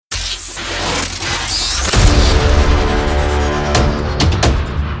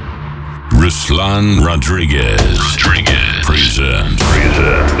Ruslan Rodriguez. Present.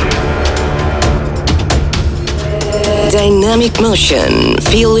 Dynamic motion,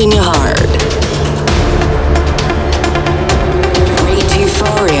 feel in your heart. Great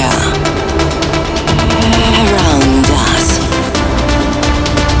euphoria around us.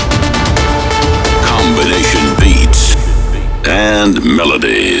 Combination beats and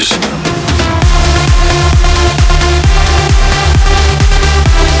melodies.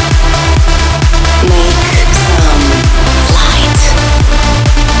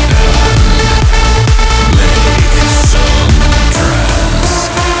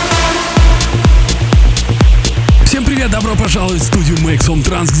 Добро пожаловать в студию Make Some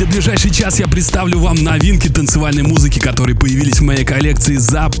Trance, где в ближайший час я представлю вам новинки танцевальной музыки, которые появились в моей коллекции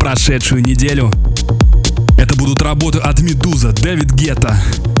за прошедшую неделю. Это будут работы от Медуза, Дэвид Гетта,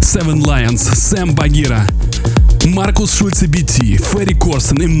 Seven Lions, Сэм Багира, Маркус Шульц и BT, Ферри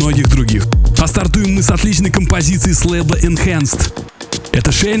Корсон и многих других. А стартуем мы с отличной композиции с лейбла Enhanced.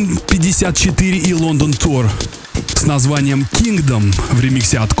 Это Шейн 54 и London Tour с названием Kingdom в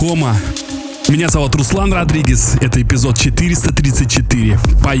ремиксе от Кома. Меня зовут Руслан Родригес, это эпизод 434.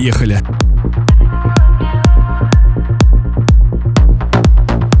 Поехали!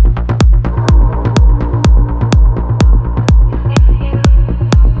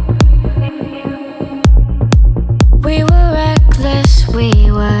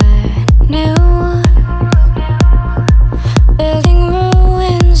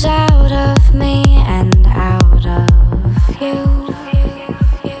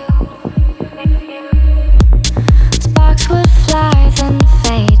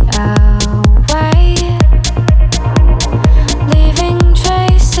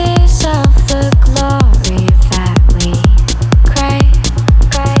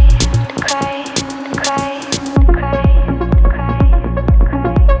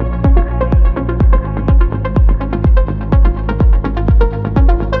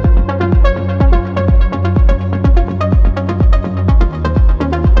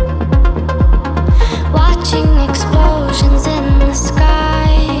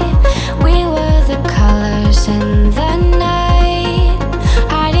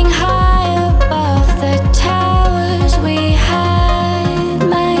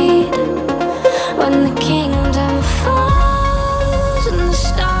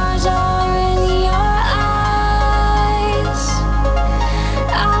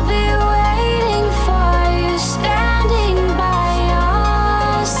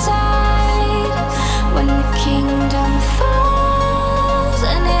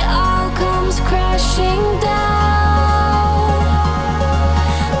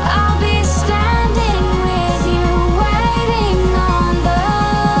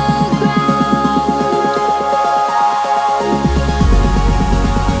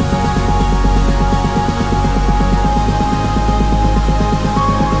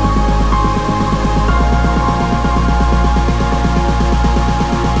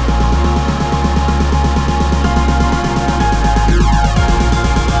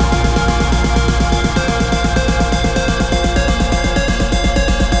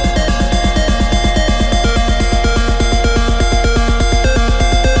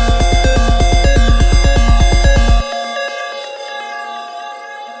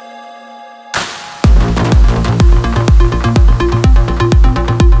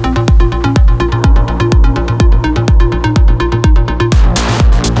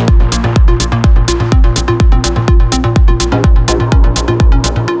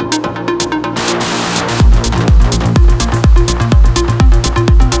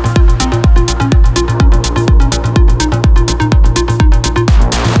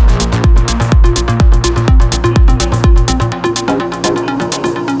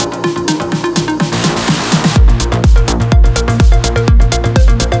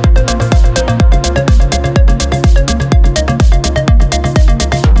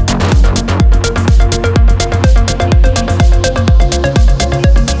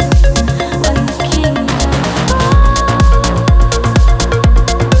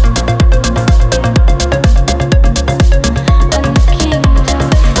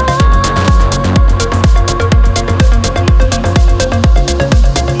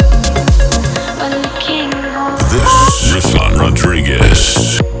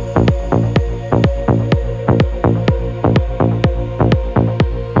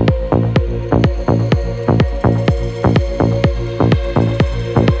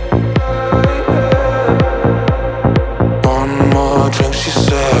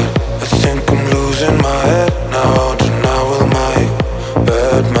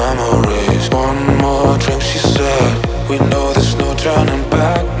 We know there's no turning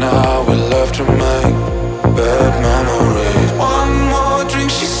back now. We left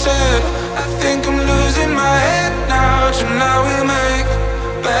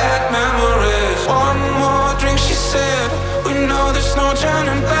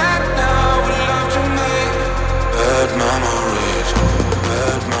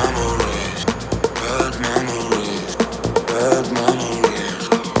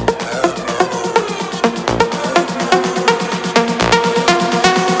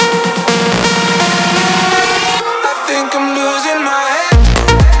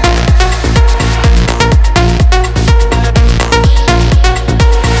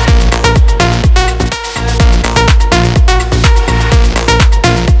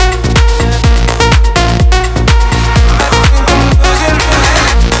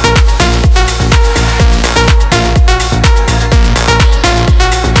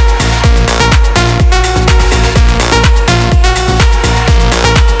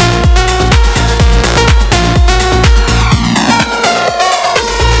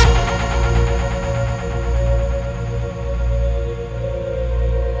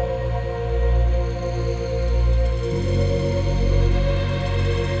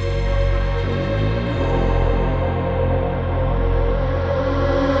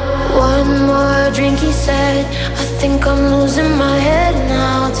think I'm losing my head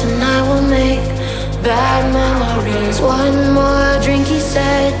now. Tonight we'll make bad memories. One more drink, he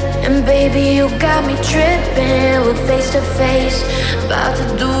said, and baby, you got me tripping. We're face to face, about to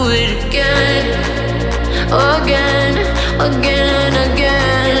do it again, again, again,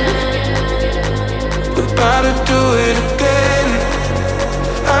 again. We're about to do it again,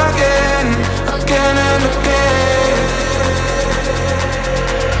 again, again and again.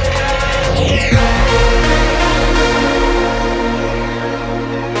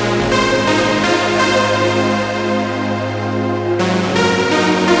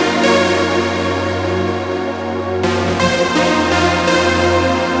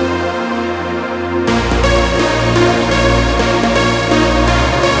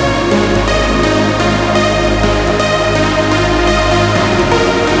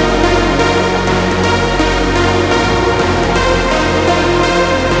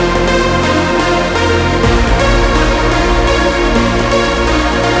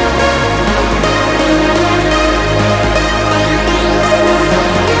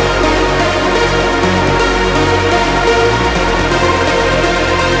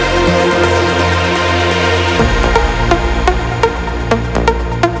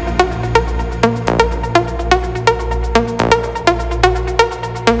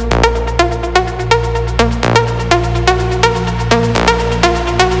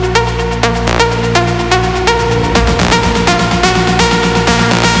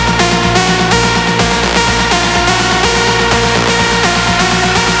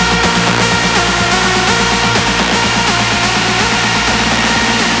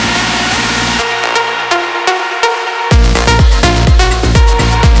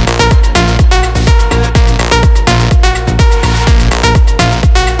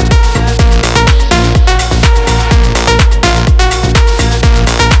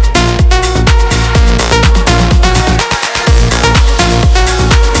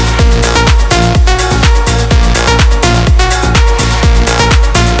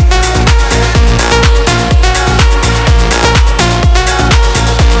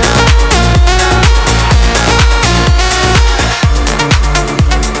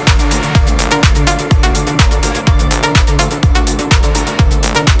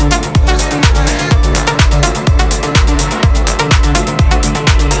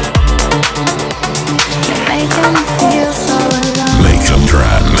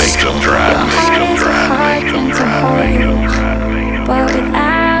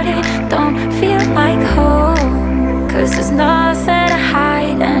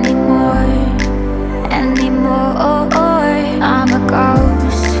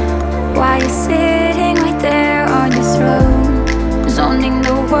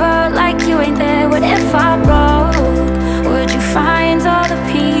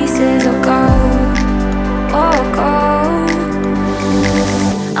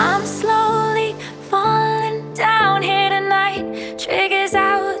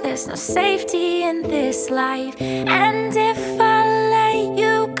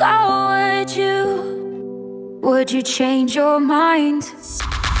 Would you change your mind? 'Cause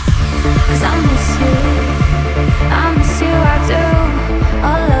I miss you, I do.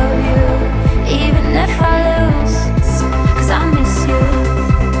 I love you, even if I lose. 'Cause I miss you,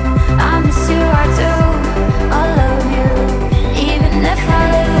 I do. I love you, even if I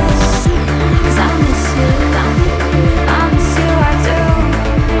lose. 'Cause I miss you, I do.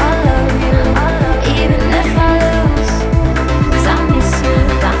 I love you, even if I lose. 'Cause I miss you,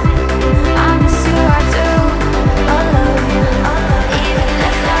 I do. I love you, even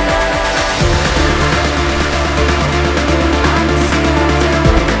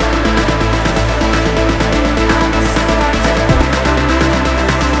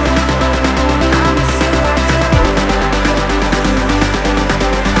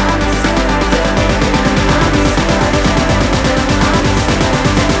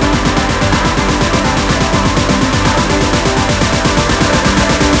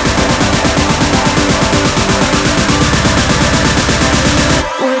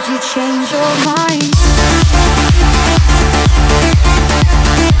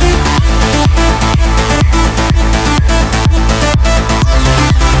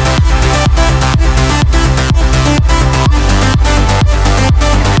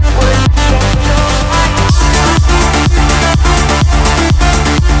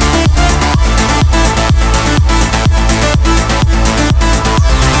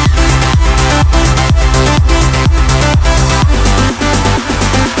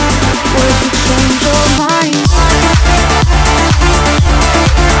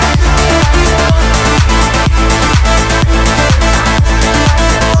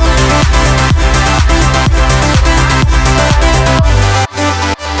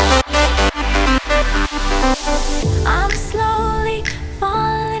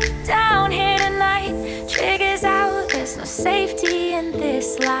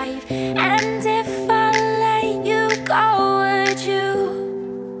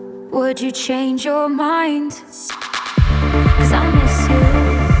Would you change your mind? 'Cause I miss you,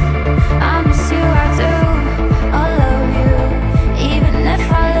 I do. I love you, even if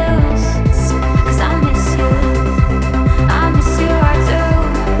I lose. 'Cause I miss you, I do.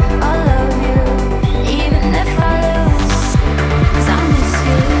 I love you, even if I lose. 'Cause I miss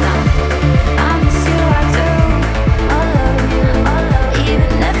you, I do. I love you,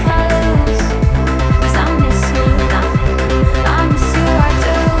 even if I lose. 'Cause I miss you, I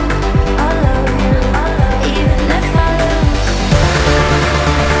do. I love you, even if I lose.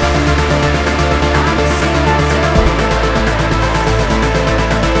 I miss you, I do.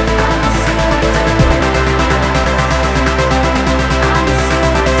 I miss you, I do. I miss you, I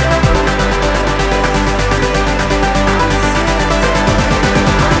do.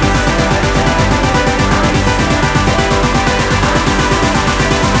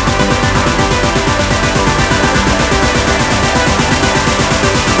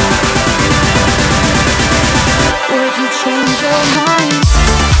 Would you change your mind?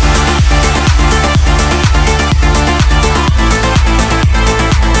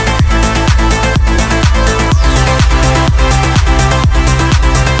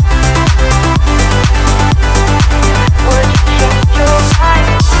 Would you change your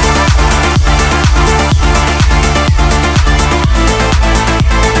mind?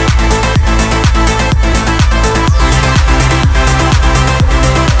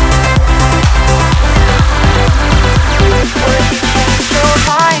 Would you change your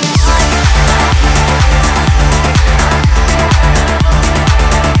mind?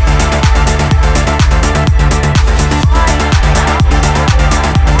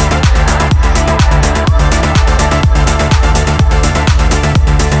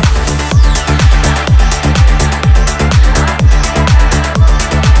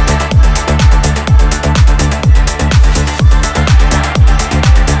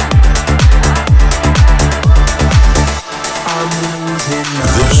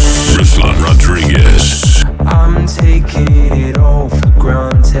 Ruslan Rodriguez. I'm taking it all for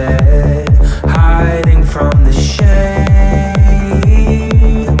granted, hiding from the shame.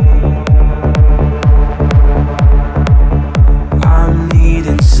 I'm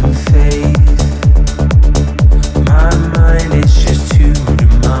needing some faith. My mind is just too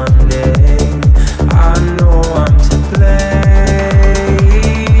demanding. I know I'm to blame.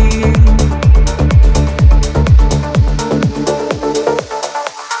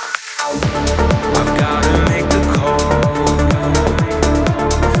 I've gotta make the call.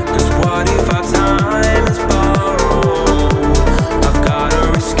 'Cause what if our time is borrowed? I've gotta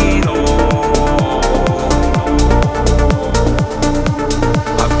risk it all.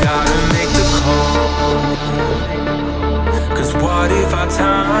 I've gotta make the call. 'Cause what if our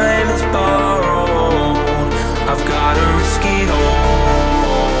time is borrowed? I've gotta risk it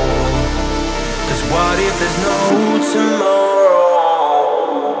all. 'Cause what if there's no tomorrow?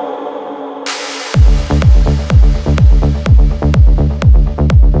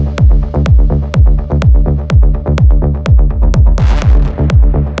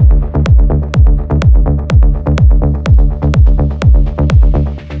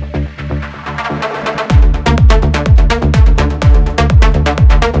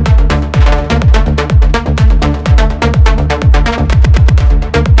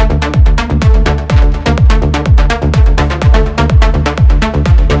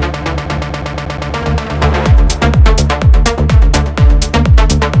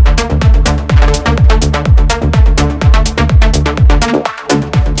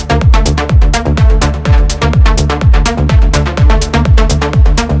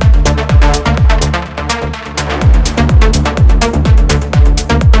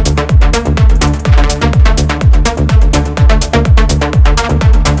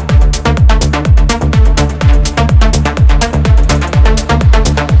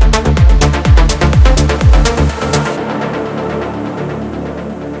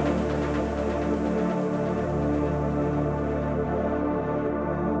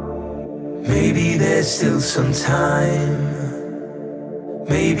 Maybe there's still some time.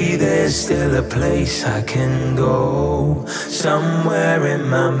 Maybe there's still a place I can go, somewhere in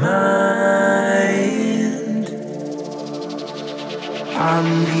my mind. I'm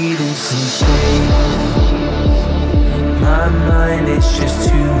needing some faith. My mind is just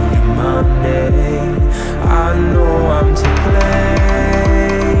too demanding. I know I'm to blame.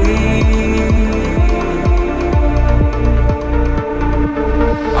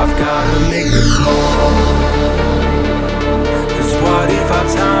 I've gotta make the call. 'Cause what if our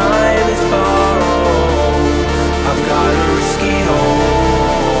time is borrowed? I've gotta risk it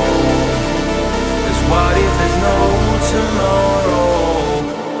all. 'Cause what if there's no tomorrow?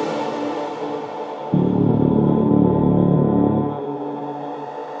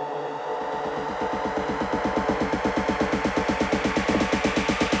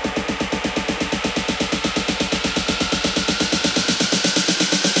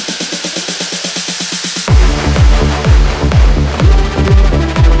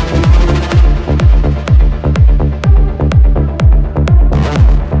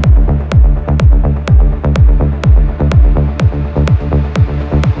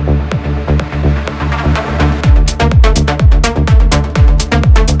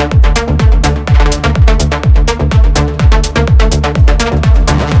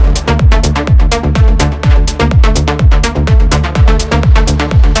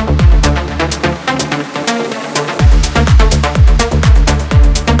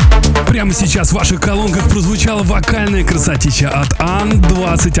 Прямо сейчас в ваших колонках прозвучала вокальная красотища от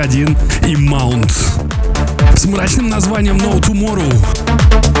Ан-21 и Mount с мрачным названием No Tomorrow.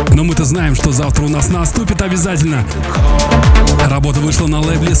 Но мы-то знаем, что завтра у нас наступит обязательно. Работа вышла на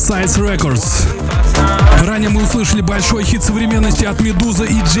лейбле Sides Records. Ранее мы услышали большой хит современности от Медуза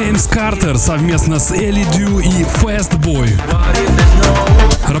и Джеймс Картер совместно с Элли Дью и Fastboy.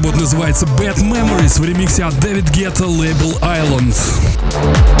 Работа называется Bad Memories в ремиксе от Дэвид Гетта, лейбл Island.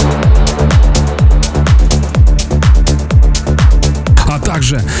 А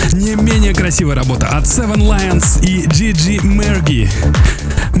также не менее красивая работа от Seven Lions и Gigi Mergy.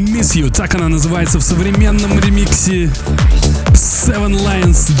 Miss You, так она называется в современном ремиксе Seven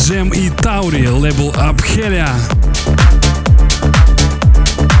Lions, Jam и Tauri, лейбл Abhelia.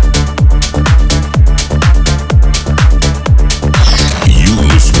 You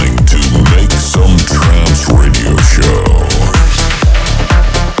listening to Make Some Trance Radio Show.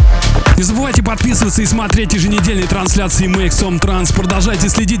 Не забывайте подписываться и смотреть еженедельные трансляции Make Some Trance. Продолжайте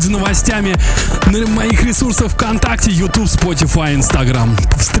следить за новостями на моих ресурсах ВКонтакте, YouTube, Spotify, Instagram.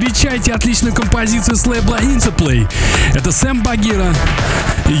 Встречайте отличную композицию с лейбла Interplay. Это Сэм Багира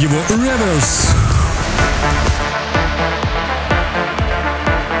и его Reverse.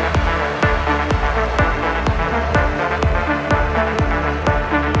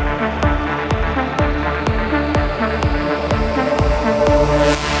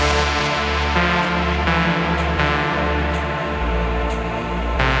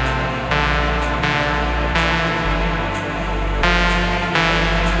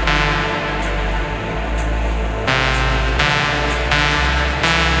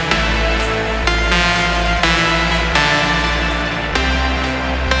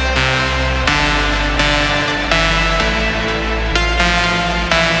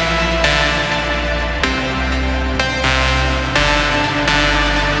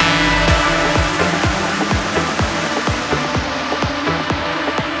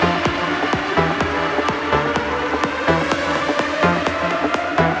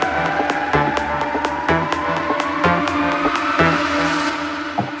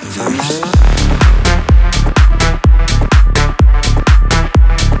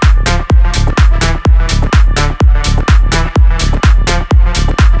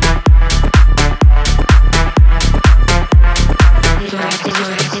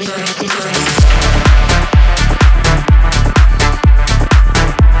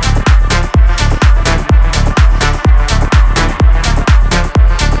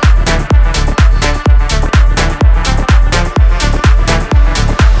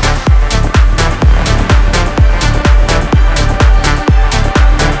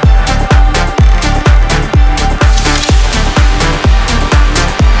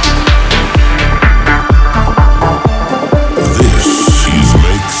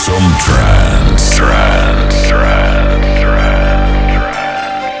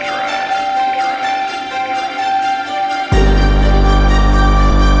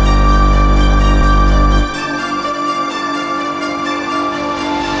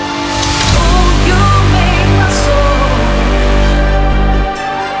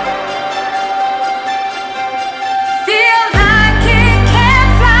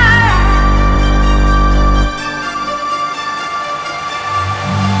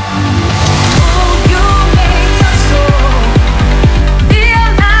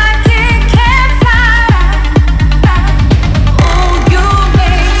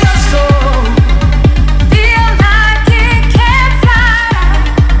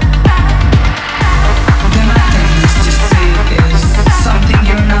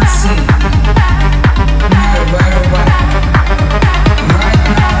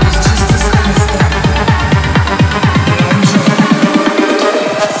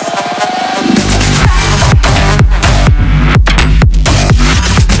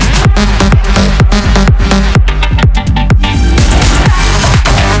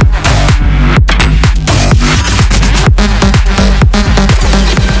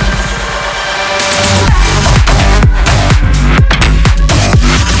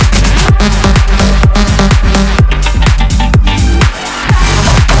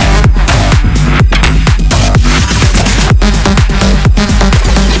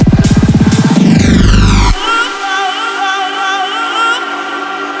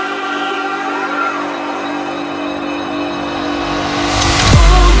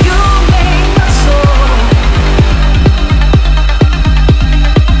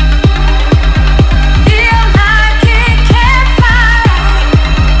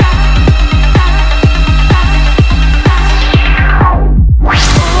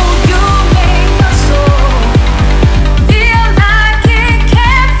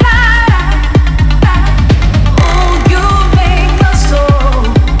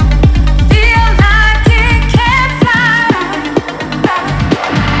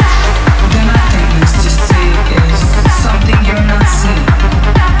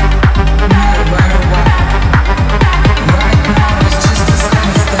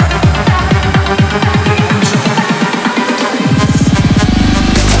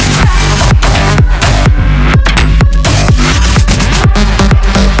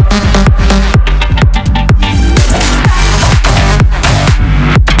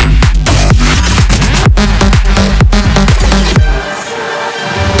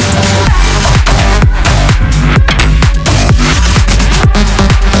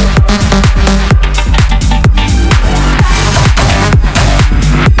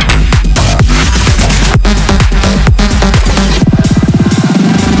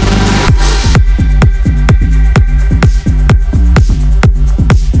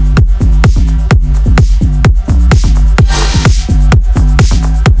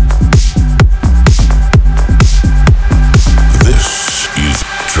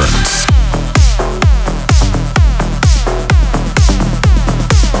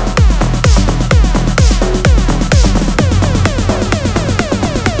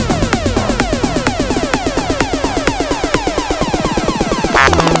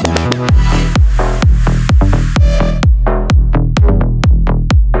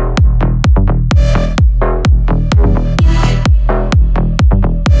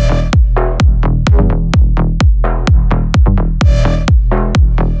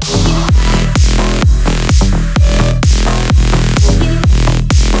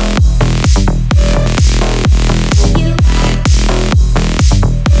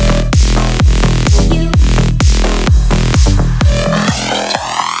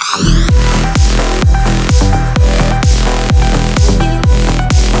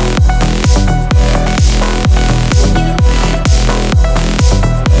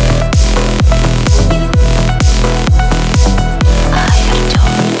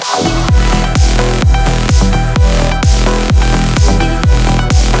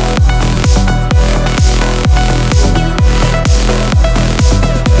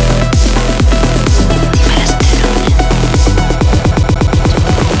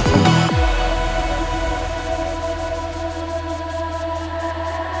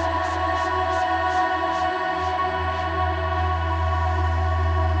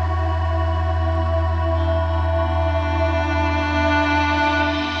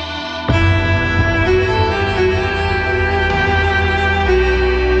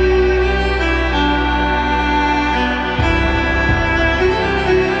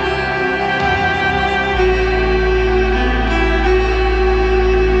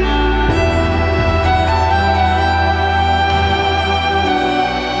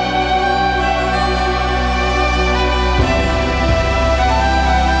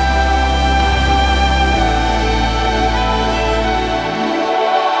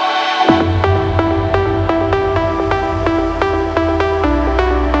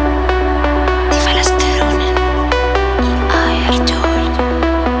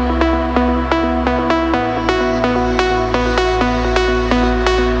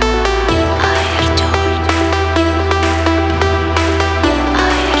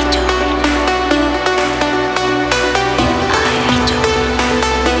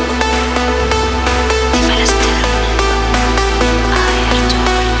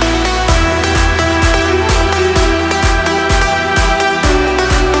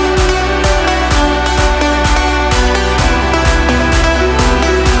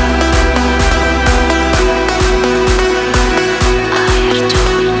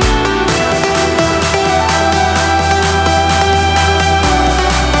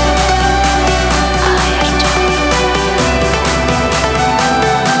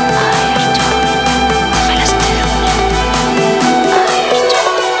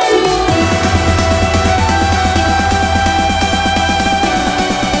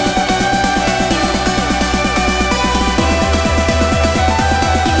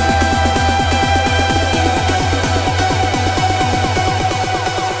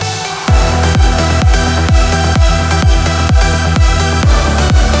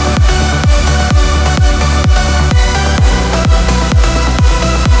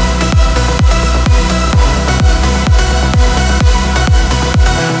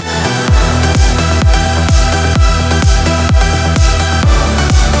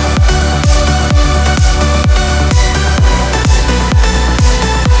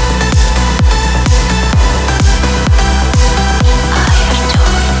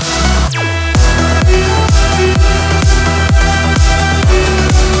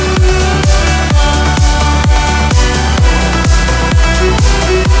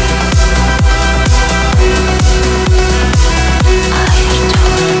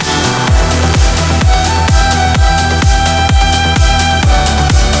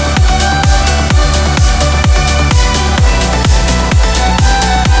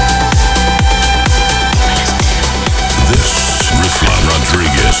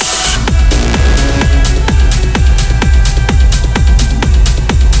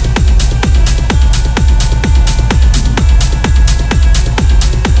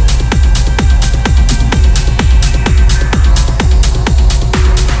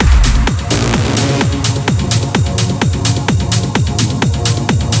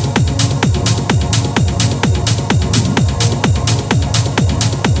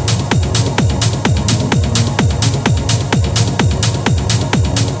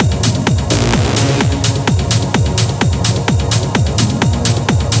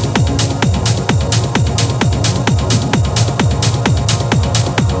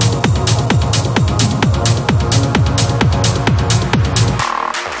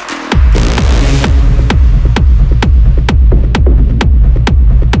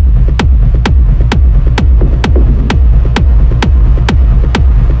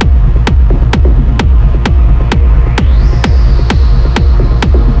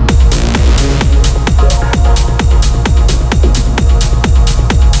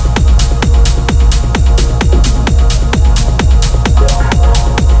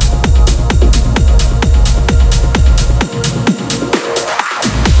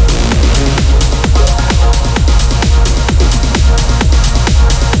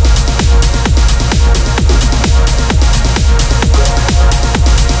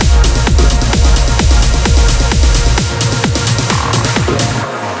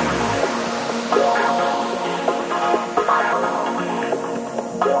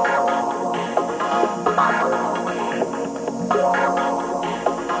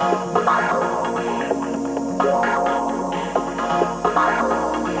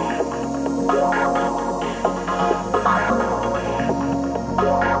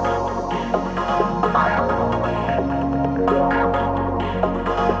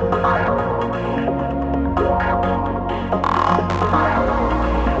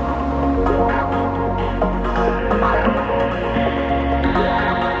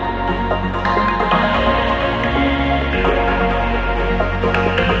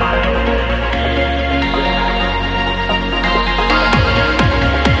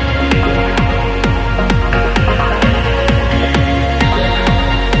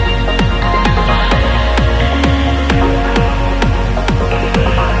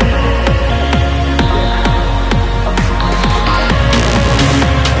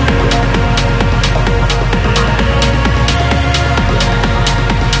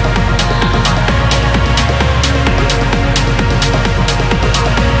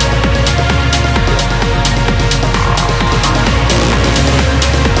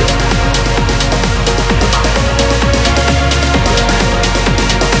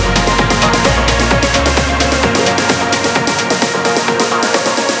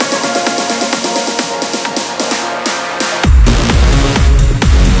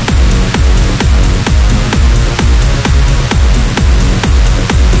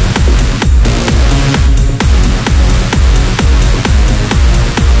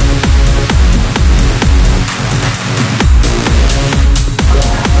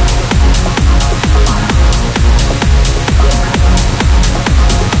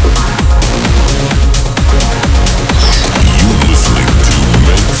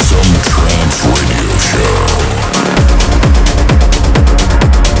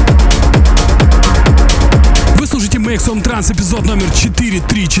 Some Trance, эпизод номер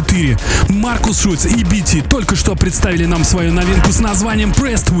 434. Маркус Шульц и BT только что представили нам свою новинку с названием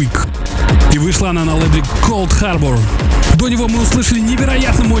Prestwick. И вышла она на лейбле Cold Harbor. До него мы услышали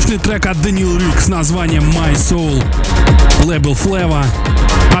невероятно мощный трек от Daniel Rick с названием My Soul, лейбл Flava.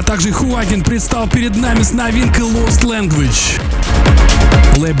 А также Хуагин предстал перед нами с новинкой Lost Language,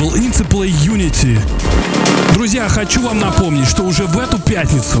 лейбл Insupply Unity. Друзья, хочу вам напомнить, что уже в эту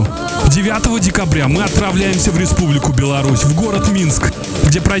пятницу, 9 декабря, мы отправляемся в Республику Беларусь, в город Минск,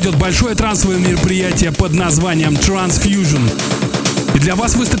 где пройдет большое трансовое мероприятие под названием Transfusion. И для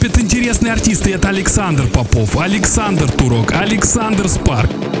вас выступят интересные артисты. Это Александр Попов, Александр Турок, Александр Спарк,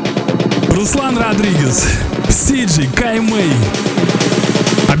 Руслан Родригес, Сиджи, Кай Мэй.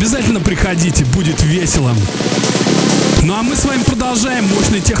 Обязательно приходите, будет весело. Ну а мы с вами продолжаем.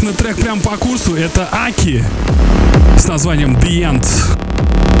 Мощный технотрек прямо по курсу. Это Аки с названием The End.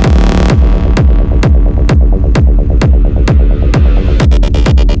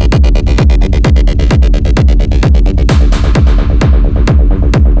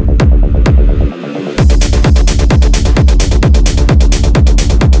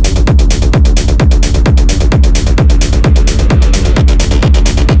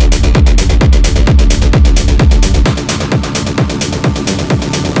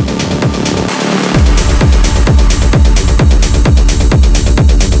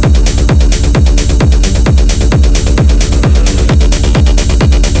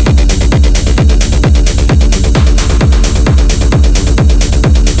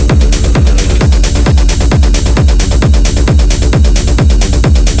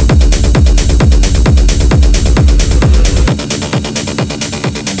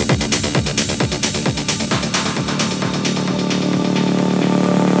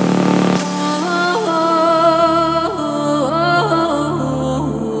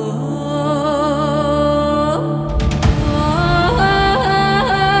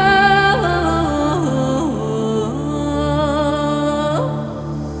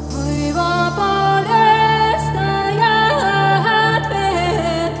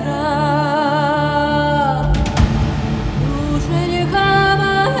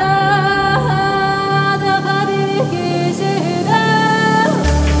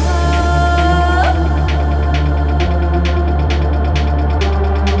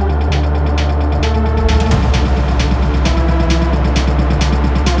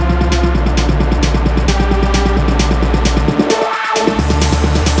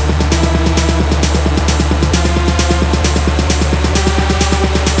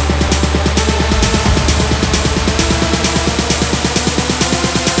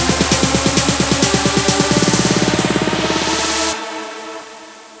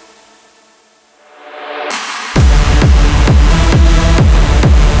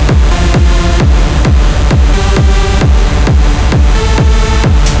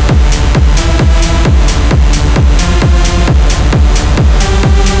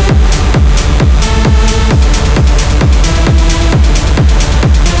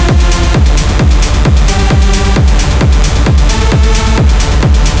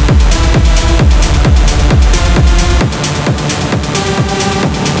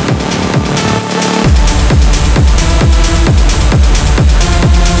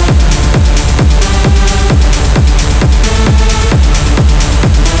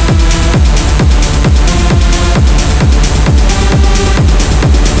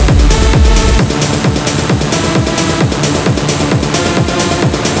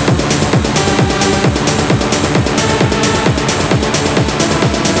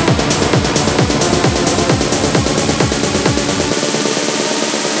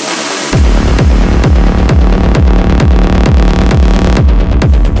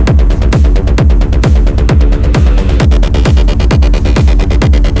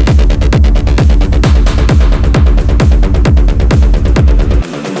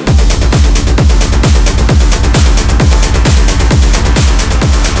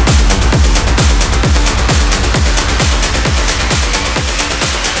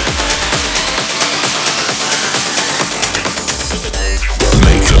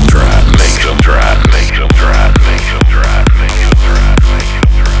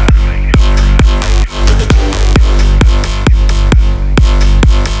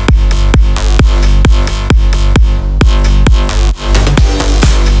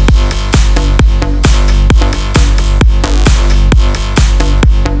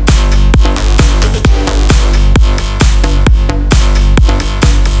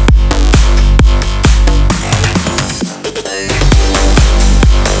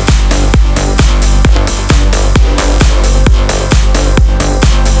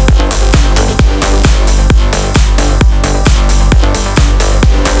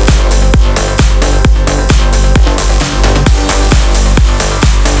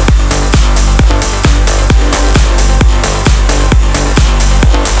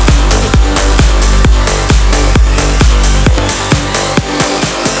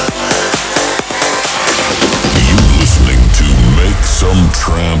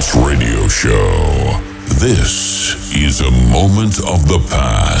 This is a moment of the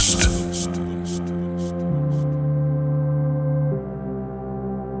past.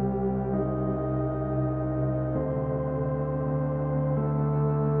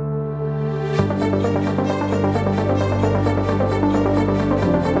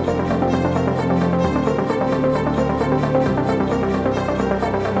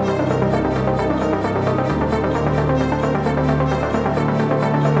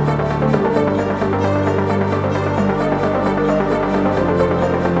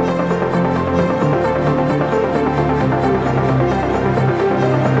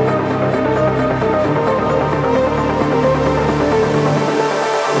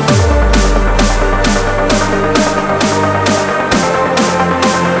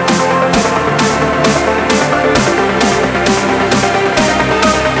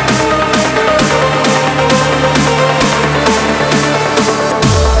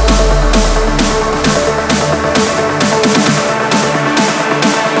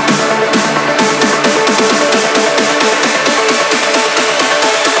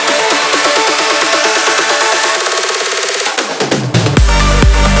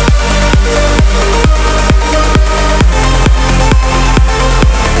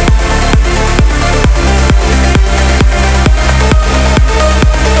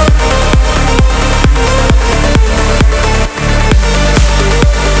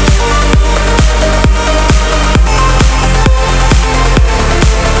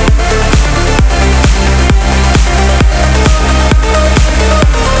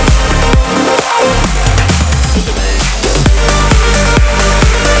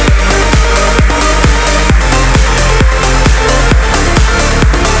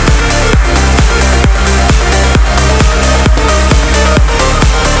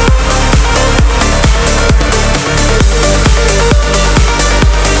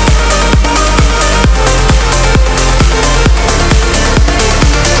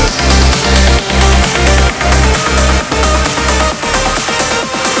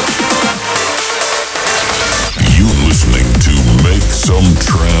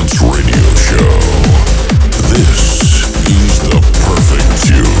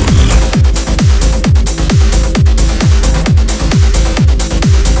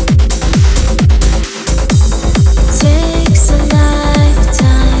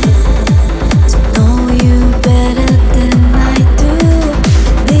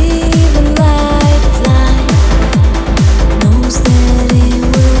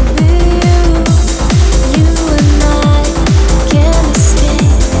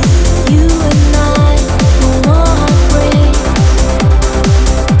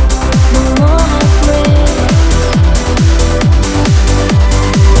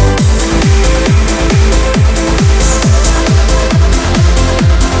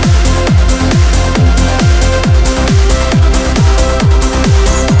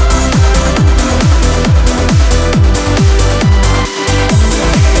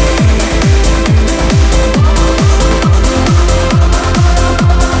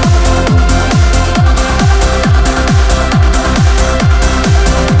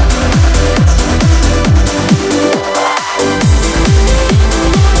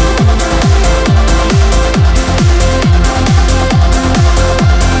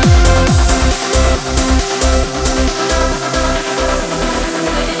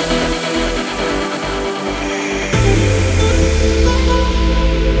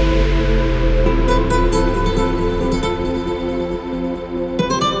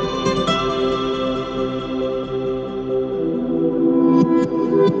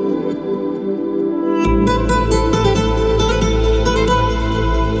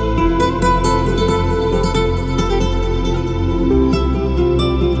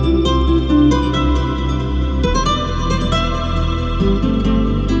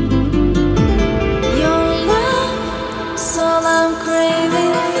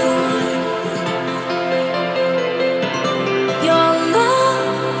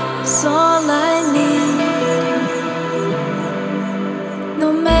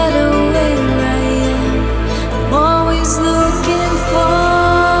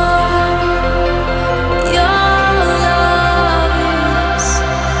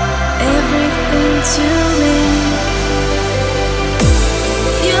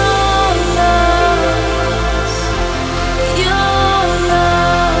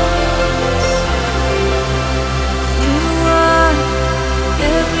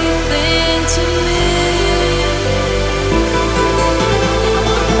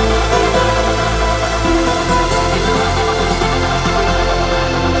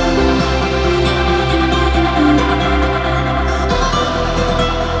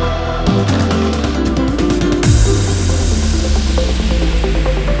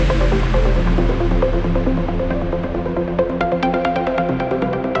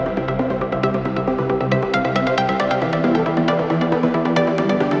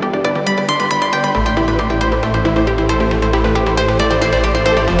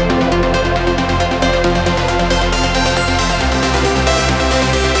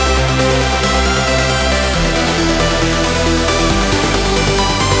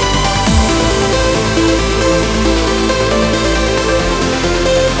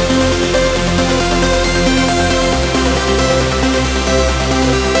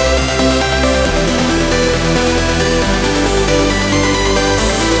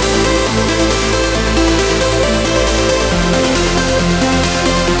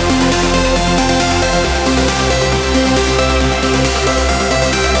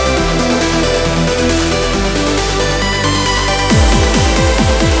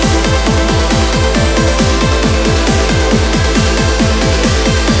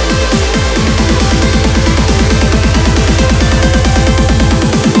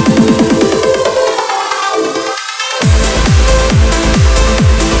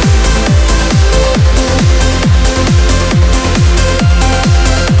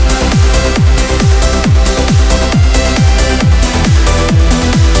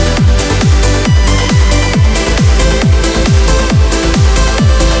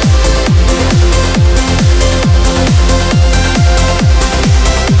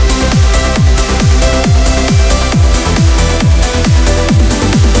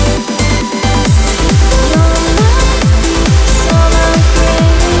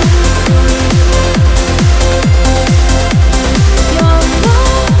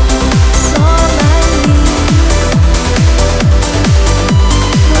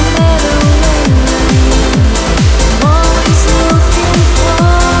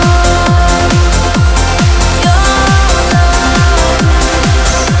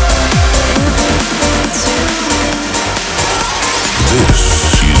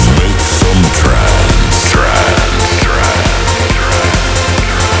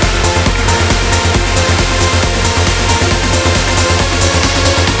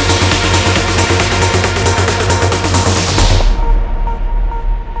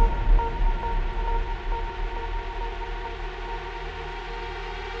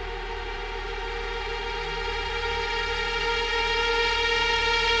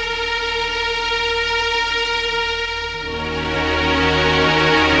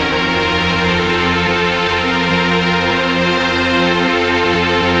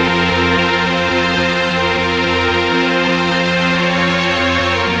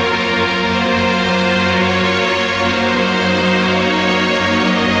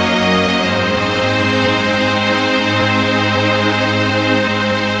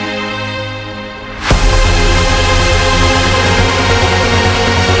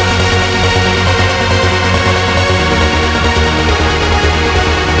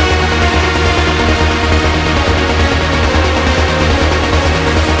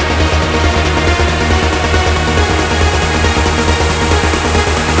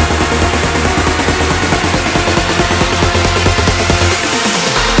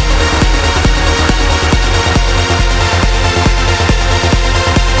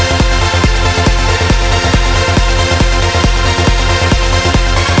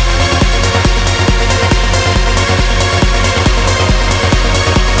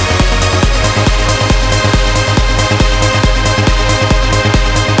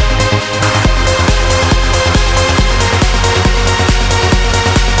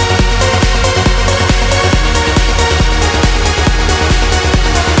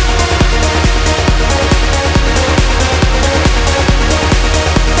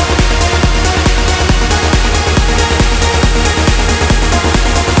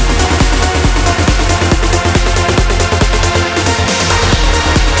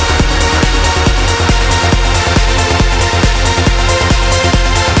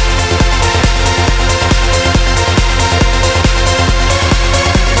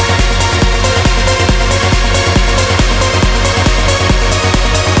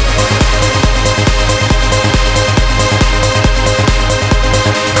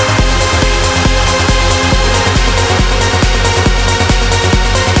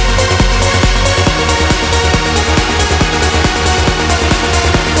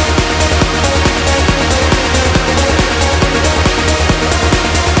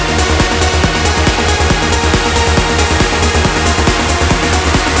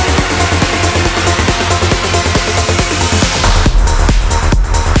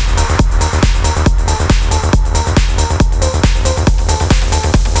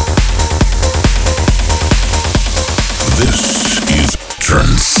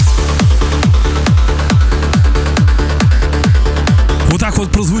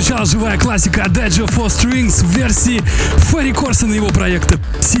 прозвучала живая классика Adagio for Strings в версии Ферри Корсона и его проекта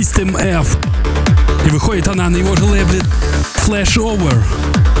System F. И выходит она на его же лейбле Flashover.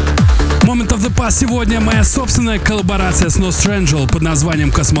 Moment of the Past сегодня моя собственная коллаборация с No Stranger под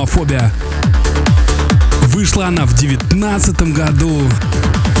названием Космофобия. Вышла она в 2019 году.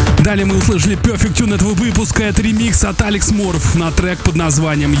 Далее мы услышали Perfect Tune этого выпуска. Это ремикс от Алекс Морф на трек под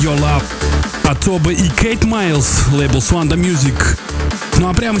названием Your Love от Тоба и Кейт Майлз, лейбл Swanda Music. Ну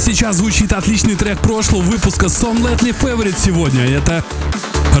а прямо сейчас звучит отличный трек прошлого выпуска Some Lately Favorite сегодня. Это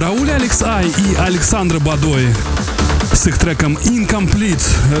Рауль Алекс Ай и Александра Бадой с их треком Incomplete,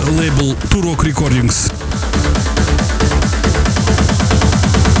 лейбл Turok Recordings.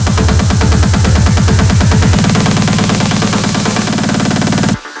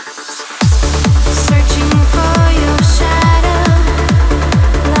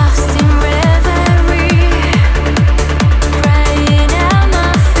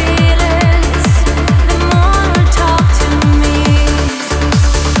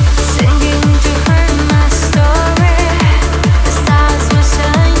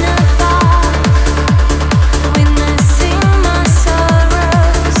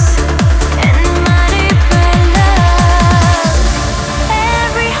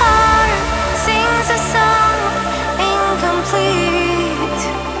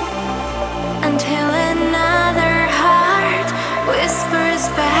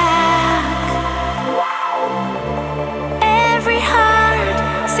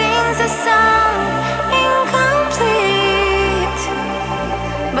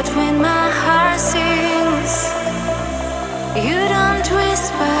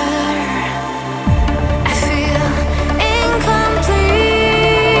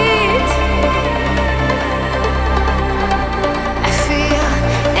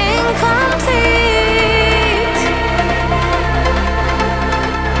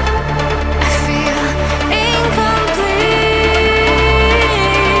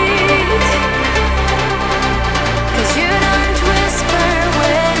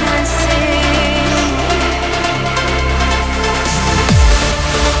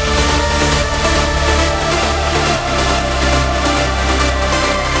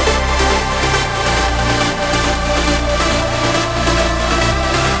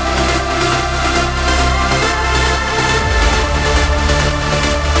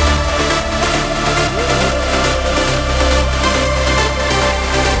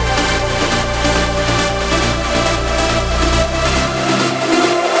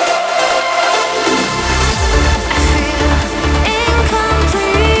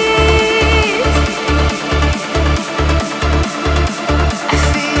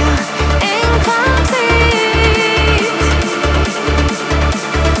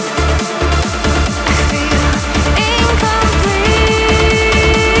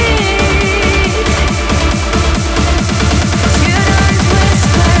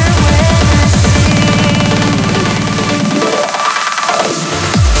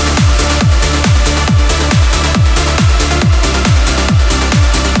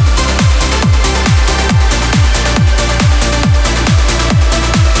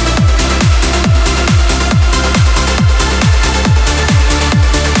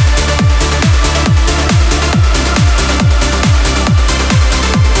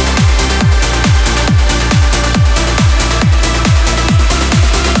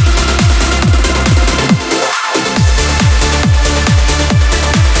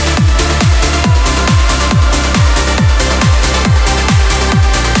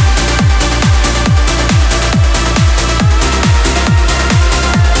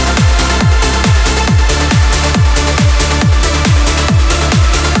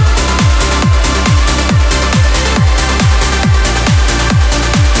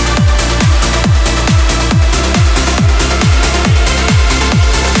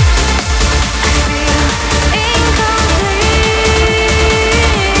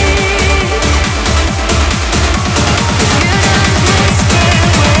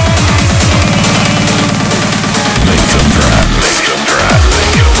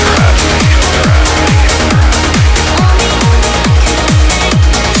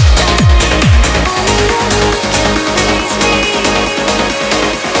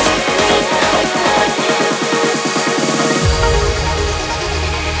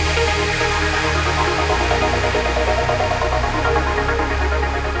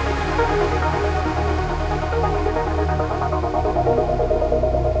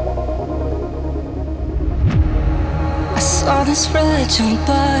 saw this fragile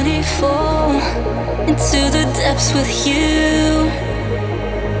body fall into the depths with you.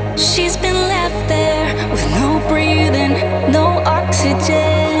 She's been left there with no breathing, no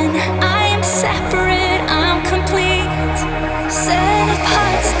oxygen.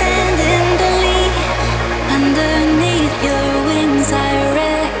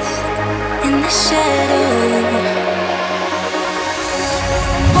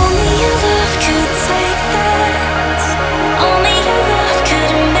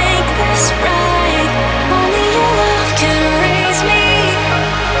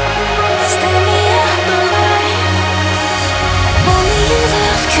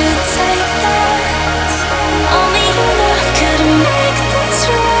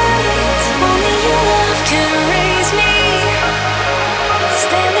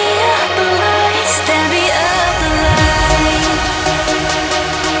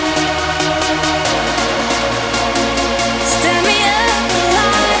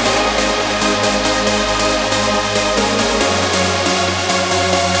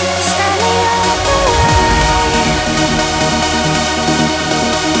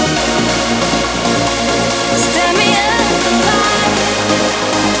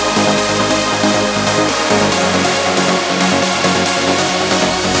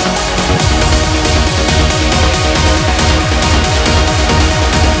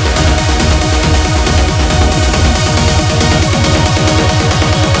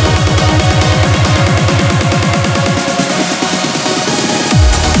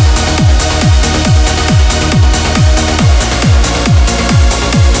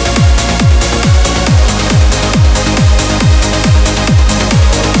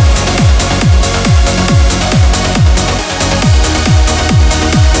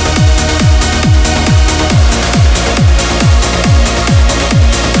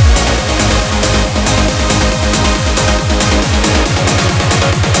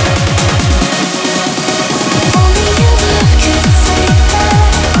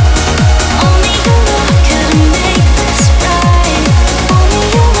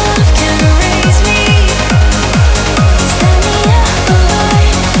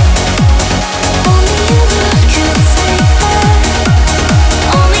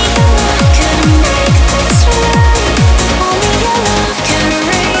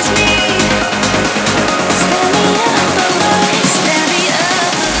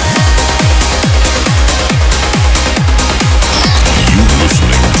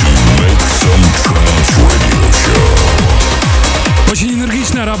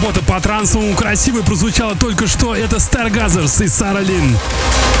 Работа по трансовому красивой прозвучала только что. Это Stargazers и Сара Лин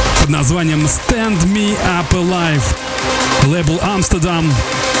под названием Stand Me Up Alive. Лейбл Amsterdam.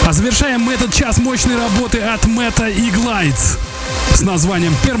 А завершаем мы этот час мощной работы от Мэтта и Глайдс с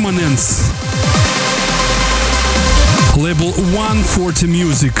названием Permanence. Лейбл 140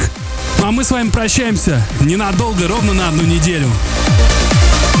 Music. А мы с вами прощаемся ненадолго, ровно на 1 неделю.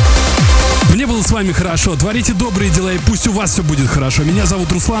 Мне было с вами хорошо. Творите добрые дела и пусть у вас все будет хорошо. Меня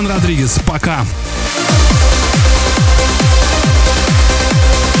зовут Руслан Родригес. Пока.